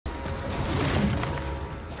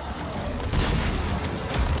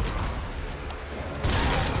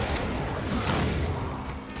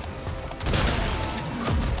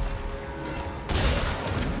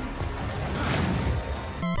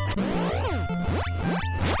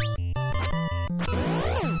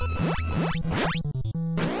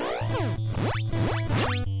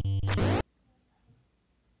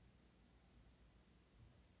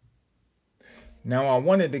Now, I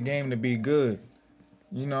wanted the game to be good.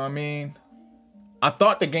 You know what I mean? I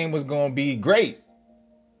thought the game was gonna be great.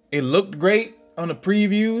 It looked great on the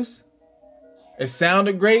previews. It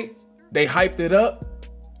sounded great. They hyped it up.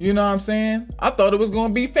 You know what I'm saying? I thought it was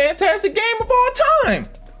gonna be a fantastic game of all time.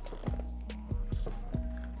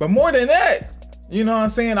 But more than that, you know what I'm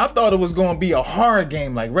saying? I thought it was gonna be a horror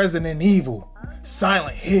game like Resident Evil,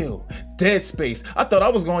 Silent Hill, Dead Space. I thought I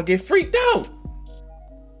was gonna get freaked out.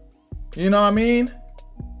 You know what I mean?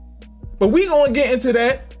 But we gonna get into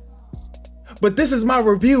that. But this is my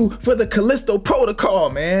review for the Callisto Protocol,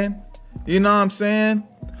 man. You know what I'm saying?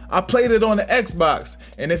 I played it on the Xbox,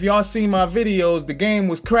 and if y'all see my videos, the game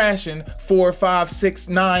was crashing 4, 5, 6,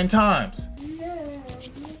 9 times.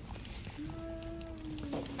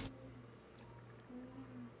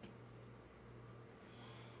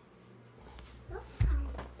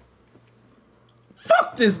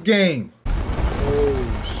 Fuck this game!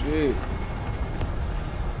 Oh shit.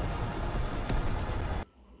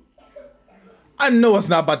 I know it's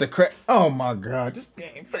not about to crack. Oh my god, this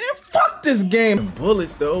game, man, fuck this game.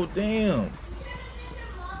 Bullets though, damn.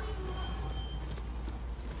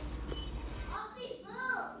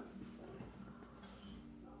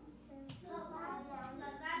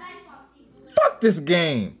 Fuck this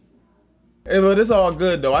game. Hey, but it's all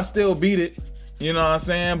good though. I still beat it. You know what I'm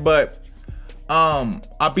saying? But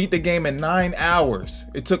I beat the game in 9 hours.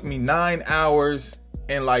 It took me 9 hours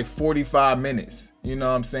and like 45 minutes. You know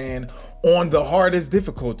what I'm saying? On the hardest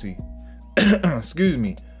difficulty. Excuse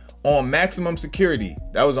me. On maximum security.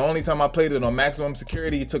 That was the only time I played it on maximum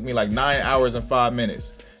security. It took me like 9 hours and 5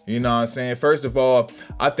 minutes. You know what I'm saying? First of all,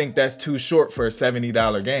 I think that's too short for a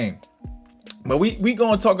 $70 game. But we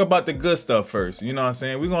gonna talk about the good stuff first. You know what I'm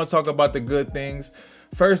saying? We're gonna talk about the good things.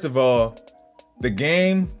 First of all, the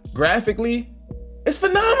game graphically, it's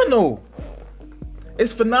phenomenal.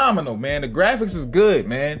 It's phenomenal, man. The graphics is good,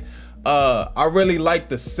 man. I really like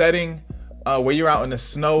the setting where you're out in the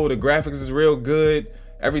snow. The graphics is real good.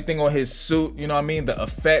 Everything on his suit, you know what I mean? The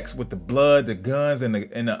effects with the blood, the guns, and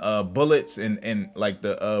the bullets, and like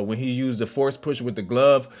the when he used the force push with the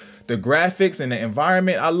glove, the graphics and the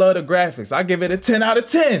environment. I love the graphics. I give it a 10 out of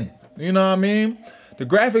 10. You know what I mean? The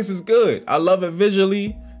graphics is good. I love it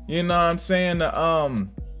visually. You know what I'm saying?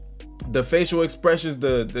 The facial expressions,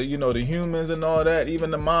 the you know, the humans and all that, even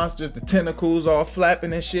the monsters, the tentacles all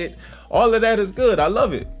flapping and shit. All of that is good. I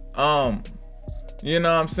love it. You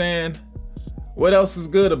know what I'm saying? What else is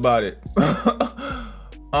good about it?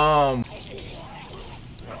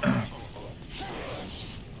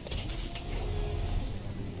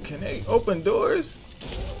 Can they open doors?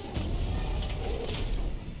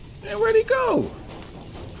 And where'd he go?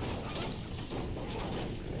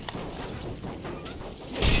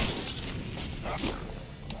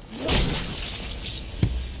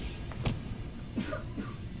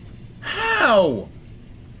 How?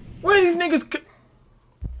 Where are these niggas?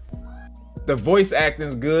 The voice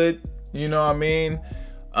acting's good, you know what I mean?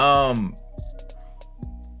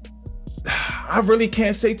 I really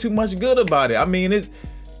can't say too much good about it. I mean,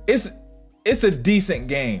 it's a decent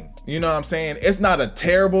game. You know what I'm saying? It's not a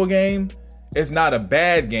terrible game. It's not a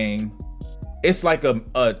bad game. It's like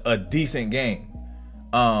a decent game.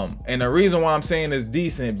 And the reason why I'm saying it's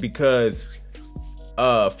decent because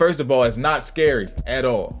first of all, it's not scary at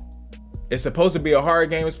all. It's supposed to be a horror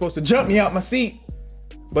game. It's supposed to jump me out my seat.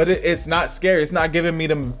 But it's not scary. It's not giving me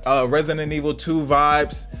them Resident Evil 2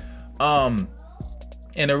 vibes. And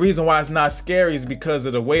the reason why it's not scary is because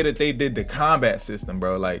of the way that they did the combat system,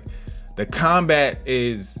 bro. Like, the combat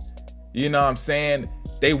is, you know what I'm saying?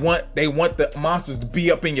 They want the monsters to be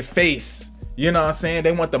up in your face. You know what I'm saying?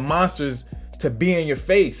 They want the monsters to be in your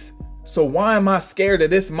face. So why am I scared of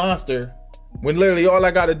this monster when literally all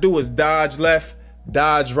I gotta do is dodge left,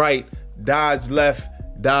 dodge right, dodge left,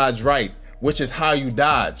 dodge right, which is how you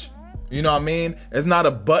dodge. You know what I mean? It's not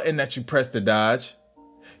a button that you press to dodge.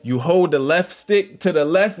 You hold the left stick to the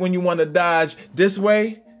left when you want to dodge this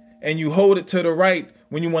way, and you hold it to the right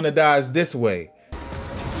when you want to dodge this way.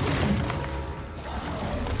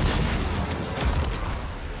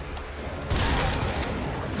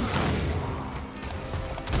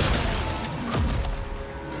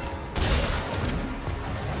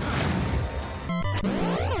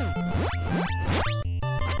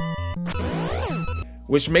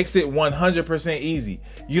 Which makes it 100% easy.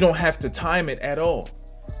 You don't have to time it at all.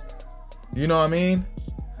 You know what I mean?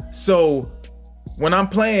 So when I'm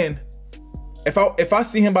playing, if I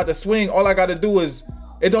see him about to swing, all I gotta do is,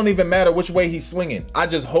 it don't even matter which way he's swinging. I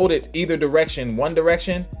just hold it either direction, one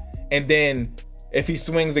direction, and then if he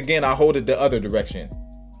swings again, I hold it the other direction.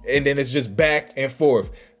 And then it's just back and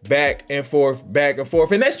forth, back and forth, back and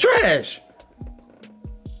forth, and that's trash.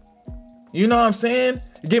 You know what I'm saying?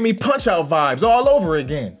 Give me Punch-Out vibes all over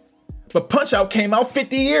again. But Punch-Out came out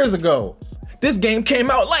 50 years ago. This game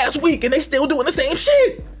came out last week and they still doing the same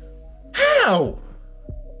shit. How?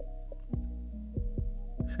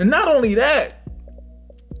 And not only that,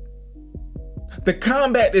 the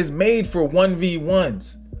combat is made for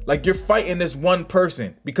 1v1s. Like you're fighting this one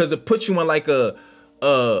person because it puts you in like a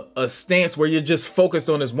stance where you're just focused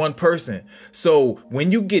on this one person. So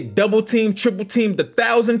when you get double teamed, triple teamed,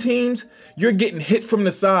 1,000 teams, you're getting hit from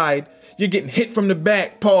the side, you're getting hit from the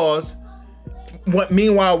back, pause.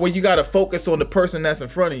 Meanwhile, where you gotta focus on the person that's in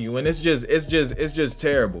front of you, and it's just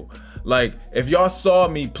terrible. Like if y'all saw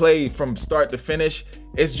me play from start to finish,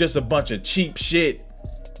 it's just a bunch of cheap shit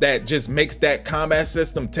that just makes that combat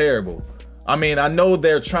system terrible. I mean, I know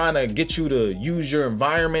they're trying to get you to use your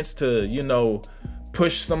environments to, you know,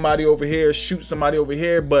 push somebody over here, shoot somebody over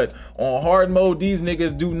here, but on hard mode, these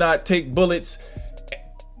niggas do not take bullets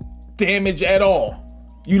damage at all.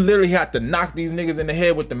 You literally have to knock these niggas in the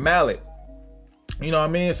head with the mallet. You know what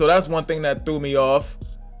I mean? So that's one thing that threw me off.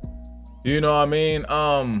 You know what I mean?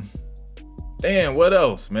 Damn, what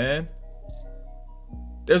else, man?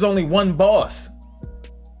 There's only one boss.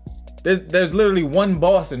 There's literally one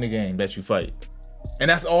boss in the game that you fight. And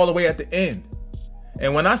that's all the way at the end.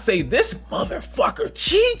 And when I say this motherfucker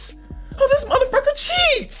cheats, oh, this motherfucker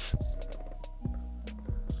cheats.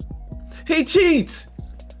 He cheats.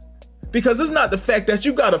 Because it's not the fact that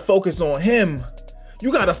you gotta focus on him.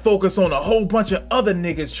 You gotta focus on a whole bunch of other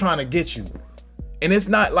niggas trying to get you. And it's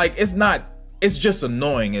not like, it's just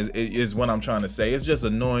annoying is what I'm trying to say. It's just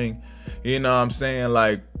annoying. You know what I'm saying?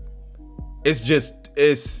 Like,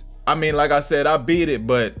 I mean, like I said, I beat it,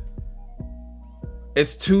 but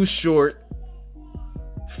it's too short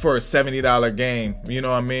for a $70 game. You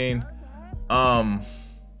know what I mean?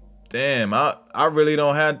 Damn, I really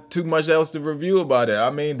don't have too much else to review about it. I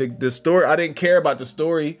mean, the story, I didn't care about the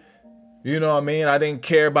story. You know what I mean? I didn't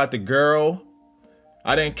care about the girl.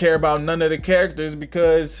 I didn't care about none of the characters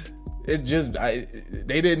because it just,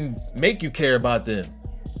 they didn't make you care about them.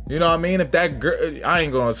 You know what I mean? If that girl, I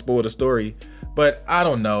ain't gonna spoil the story, but I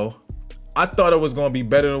don't know. I thought it was gonna be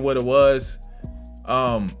better than what it was. They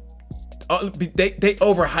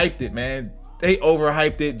overhyped it, man. They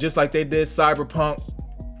overhyped it just like they did Cyberpunk.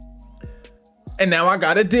 And now I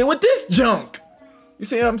gotta deal with this junk. You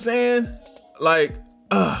see what I'm saying? Like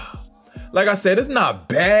I said, it's not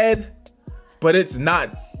bad, but it's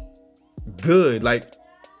not good. Like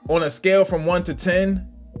on a scale from 1 to 10,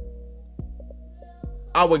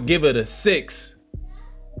 I would give it a 6.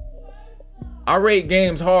 I rate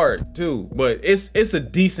games hard too, but it's a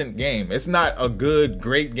decent game. It's not a good,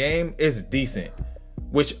 great game. It's decent,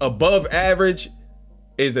 which above average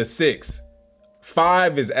is a 6.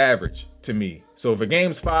 5 is average to me. So if a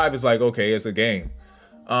game's 5, it's like, okay, it's a game.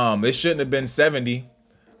 It shouldn't have been 70.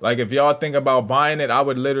 Like if y'all think about buying it, I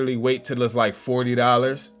would literally wait till it's like $40,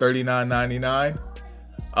 $39.99.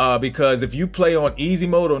 Because if you play on easy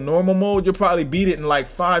mode or normal mode, you'll probably beat it in like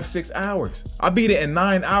 5-6 hours. I beat it in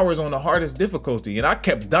 9 hours on the hardest difficulty, and I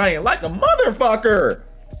kept dying like a motherfucker.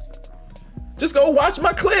 Just go watch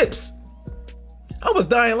my clips. I was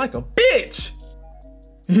dying like a bitch.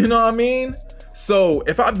 You know what I mean? So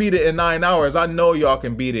if I beat it in 9 hours, I know y'all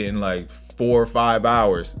can beat it in like 4 or 5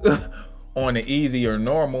 hours on the easy or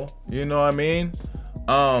normal. You know what I mean?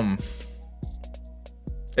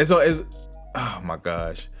 It's oh my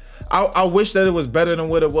gosh. I wish that it was better than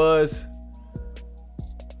what it was.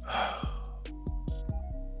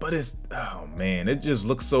 But it's, oh man, it just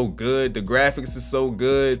looks so good. The graphics is so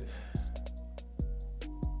good.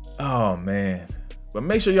 Oh man. But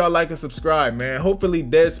make sure y'all like and subscribe, man. Hopefully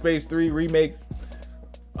Dead Space 3 remake,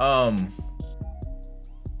 they'll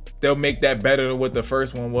make that better than what the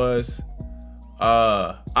first one was.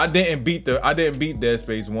 I didn't beat Dead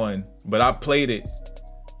Space 1, but I played it.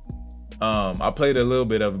 I played a little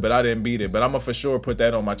bit of it, but I didn't beat it. But I'm gonna for sure put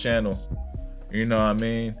that on my channel. You know what I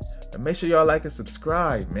mean? And make sure y'all like and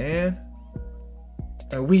subscribe, man.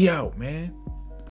 And we out, man.